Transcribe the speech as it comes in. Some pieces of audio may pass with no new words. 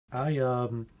I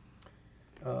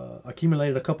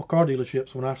accumulated a couple car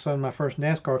dealerships when I signed my first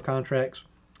NASCAR contracts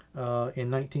in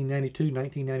 1992,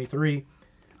 1993.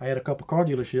 I had a couple car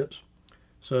dealerships.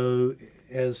 So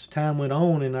as time went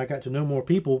on and I got to know more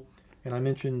people, and I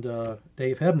mentioned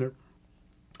Dave Hebner,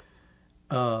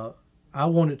 I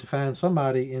wanted to find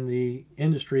somebody in the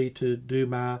industry to do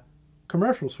my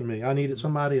commercials for me. I needed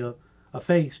somebody, a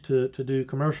face to do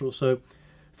commercials. So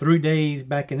through Dave,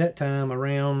 back in that time,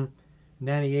 around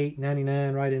 98,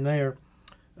 99, right in there,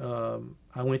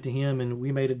 I went to him and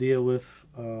we made a deal with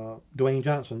Dwayne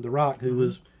Johnson, The Rock, who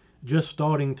was just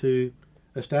starting to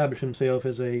establish himself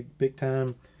as a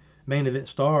big-time main event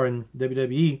star in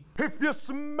WWE. If you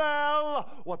smell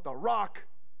what The Rock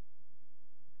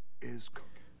is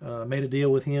cooking. Made a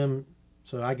deal with him,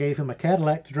 so I gave him a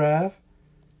Cadillac to drive,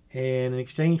 and in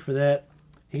exchange for that,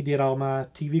 he did all my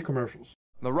TV commercials.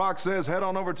 The Rock says head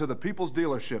on over to the People's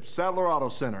Dealership, Sadler Auto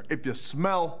Center, if you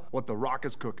smell what The Rock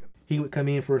is cooking. He would come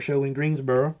in for a show in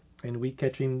Greensboro, and we'd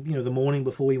catch him, you know, the morning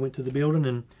before he went to the building,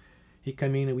 and he'd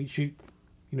come in and we'd shoot,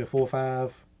 you know, 4 or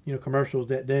 5, you know, commercials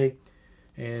that day.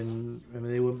 And I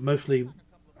mean, they were mostly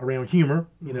around humor.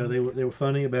 You know, they were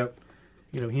funny about,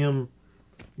 you know, him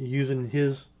using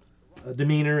his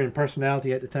demeanor and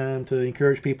personality at the time to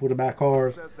encourage people to buy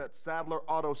cars. Says that Sadler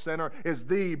Auto Center is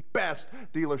the best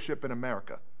dealership in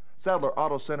America. Sadler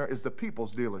Auto Center is the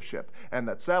people's dealership, and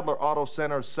that Sadler Auto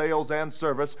Center's sales and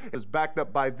service is backed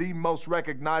up by the most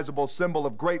recognizable symbol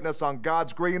of greatness on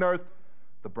God's green earth,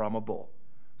 the Brahma Bull.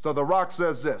 So The Rock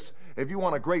says this: if you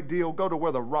want a great deal, go to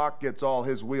where The Rock gets all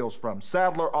his wheels from,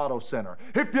 Sadler Auto Center.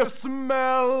 If you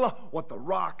smell what The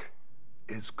Rock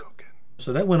is cooking.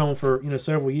 So that went on for, you know,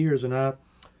 several years, and I,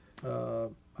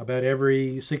 about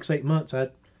every 6-8 months,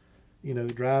 I'd, you know,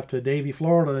 drive to Davie,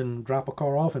 Florida, and drop a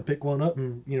car off and pick one up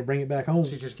and, you know, bring it back home.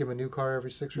 So you just give him a new car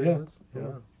every 6 or 8 months? Yeah,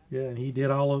 wow. Yeah, and he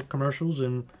did all the commercials,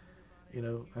 and, you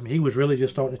know, I mean, he was really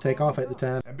just starting to take off at the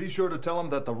time. And be sure to tell him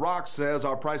that The Rock says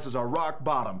our prices are rock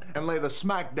bottom and lay the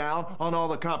smack down on all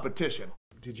the competition.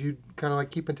 Did you kind of like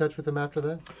keep in touch with him after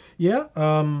that?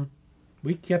 Yeah,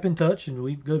 we kept in touch, and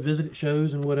we'd go visit at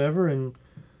shows and whatever, and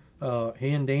he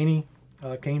and Danny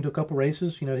came to a couple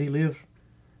races. You know, he lived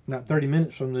not 30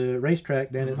 minutes from the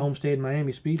racetrack down at Homestead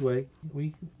Miami Speedway.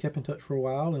 We kept in touch for a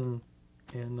while and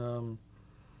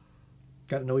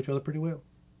got to know each other pretty well.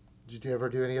 Did you ever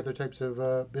do any other types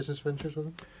of business ventures with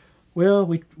him? Well,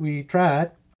 we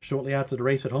tried. Shortly after the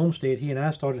race at Homestead, he and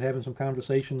I started having some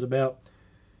conversations about,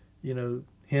 you know,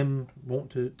 him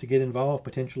wanting to get involved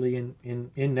potentially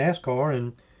in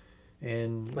NASCAR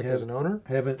and like as an owner?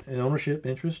 Have an ownership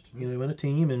interest, you know, in a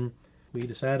team. And we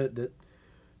decided that,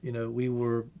 you know, we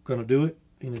were going to do it,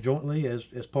 you know, jointly as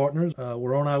partners.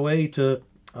 We're on our way to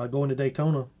going to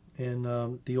Daytona,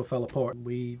 and deal fell apart.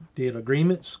 We did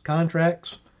agreements,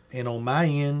 contracts, and on my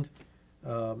end,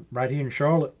 right here in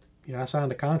Charlotte, you know, I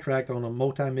signed a contract on a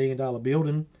multi-million-dollar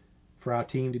building for our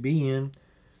team to be in.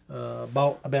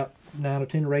 Bought about 9 or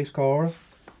 10 race cars,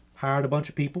 hired a bunch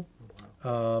of people.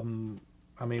 Wow.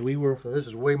 I mean, we were... So this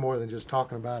is way more than just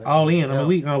talking about it. All in. Yeah. I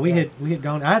mean, we had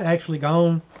gone... I'd actually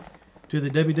gone to the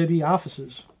WWE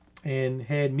offices and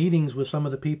had meetings with some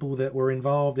of the people that were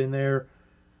involved in their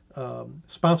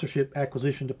sponsorship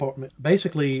acquisition department.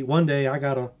 Basically, one day I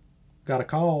got a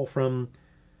call from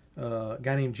a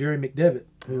guy named Jerry McDevitt,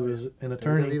 who is an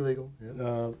attorney. WWE legal. Yep.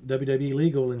 WWE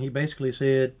legal, and he basically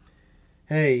said,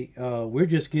 hey, we're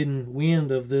just getting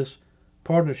wind of this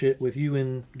partnership with you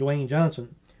and Dwayne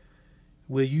Johnson.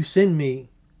 Will you send me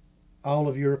all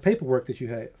of your paperwork that you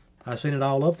have? I sent it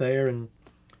all up there, and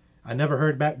I never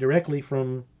heard back directly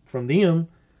from them,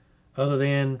 other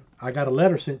than I got a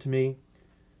letter sent to me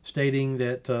stating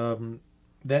that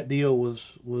that deal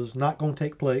was not going to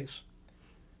take place.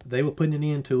 They were putting an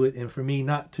end to it, and for me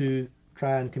not to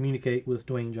try and communicate with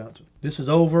Dwayne Johnson. This is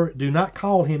over. Do not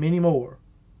call him anymore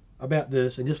about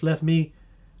this, and just left me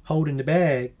holding the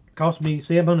bag. Cost me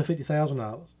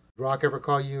 $750,000. Rock ever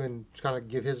call you and kind of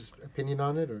give his opinion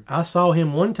on it? Or I saw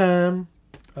him one time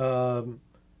at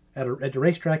the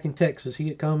racetrack in Texas. He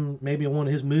had come maybe on one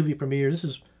of his movie premieres.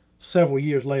 This is several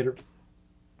years later.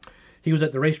 He was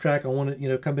at the racetrack. I wanted, you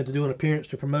know, come in to do an appearance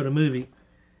to promote a movie,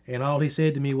 and all he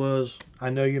said to me was, "I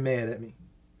know you're mad at me,"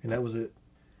 and that was it.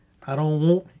 I don't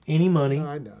want any money. No,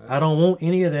 I know. I don't want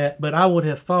any of that. But I would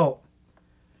have thought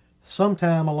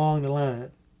sometime along the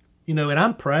line, you know, and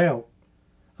I'm proud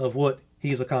of what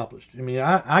he's accomplished. I mean,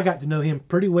 I got to know him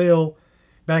pretty well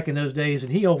back in those days,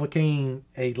 and he overcame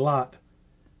a lot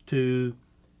to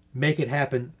make it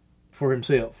happen for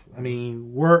himself. I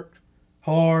mean, worked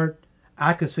hard.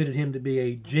 I considered him to be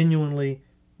a genuinely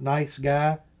nice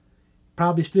guy.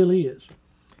 Probably still is.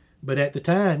 But at the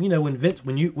time, you know, when Vince,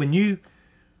 when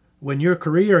your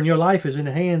career and your life is in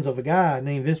the hands of a guy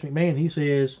named Vince McMahon, he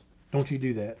says, "Don't you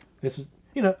do that." This is,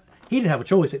 you know, he didn't have a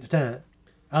choice at the time.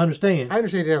 I understand. I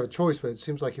understand he didn't have a choice, but it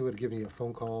seems like he would have given you a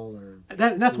phone call or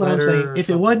that's what I'm saying. If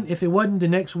it wasn't the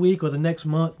next week or the next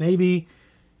month, maybe,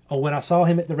 or when I saw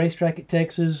him at the racetrack at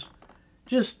Texas,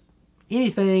 just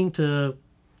anything to,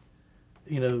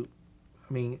 you know,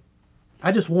 I mean,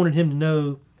 I just wanted him to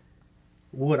know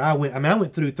what I went. I mean, I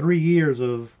went through 3 years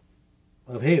of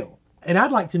hell, and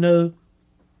I'd like to know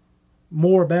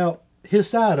more about his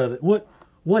side of it.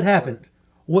 What happened? Right.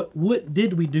 What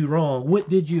did we do wrong? What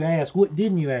did you ask? What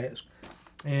didn't you ask?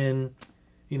 And,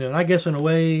 you know, I guess in a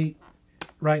way,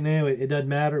 right now it doesn't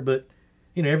matter. But,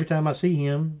 you know, every time I see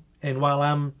him, and while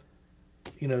I'm,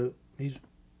 you know, he's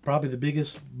probably the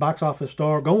biggest box office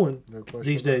star going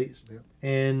these days. Yeah.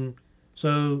 And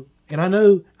so, and I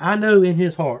know in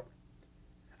his heart,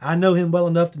 I know him well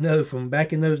enough to know from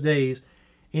back in those days,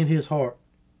 in his heart,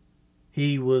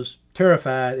 he was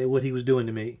terrified at what he was doing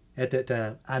to me at that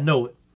time. I know it.